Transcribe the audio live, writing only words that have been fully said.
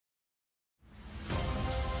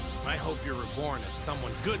I hope you're reborn as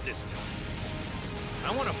someone good this time.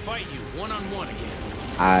 I want to fight you one-on-one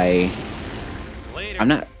again. Later. I'm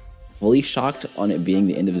not fully shocked on it being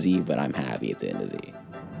the end of Z, but I'm happy it's the end of Z.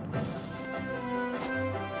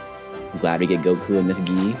 I'm glad we get Goku in this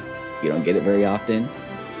gi. You don't get it very often.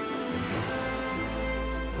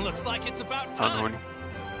 Looks like it's about time.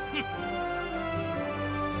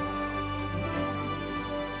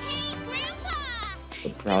 Hey, Grandpa! The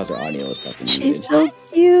browser audio is fucking She's muted. so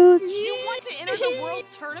cute. You want to enter the world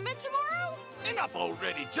tournament tomorrow? Enough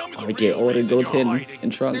already. Tell me I the get real older reason you're Goten hiding.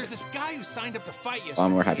 and Trunks. There's this guy who signed up to fight yesterday. Oh,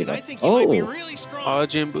 I'm more happy and I that. think he might be Oh, really strong.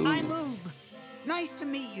 Majin I'm Buu. Oob. Nice to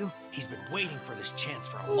meet you. He's been waiting for this chance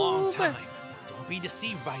for a long time. Don't be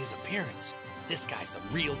deceived by his appearance. This guy's the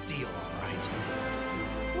real deal, all right?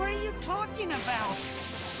 What are you talking about?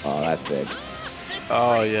 oh, that's sick. This is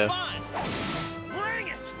Oh, great yeah. fun. Bring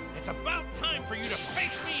it! It's about time for you to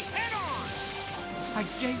face me head on! I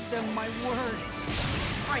gave them my word.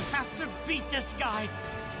 I have to beat this guy.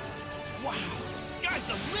 Wow, the sky's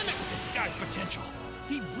the limit with this guy's potential.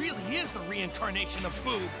 He really is the reincarnation of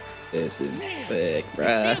Boob. This is Man, sick, it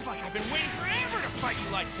bruh. feels like I've been waiting forever to fight you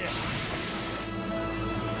like this.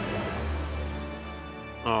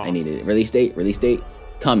 Oh, I need it. Release date. Release date.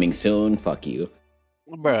 Coming soon. Fuck you.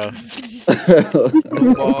 bro.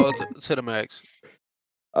 Bald to the max.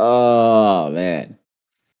 Oh man.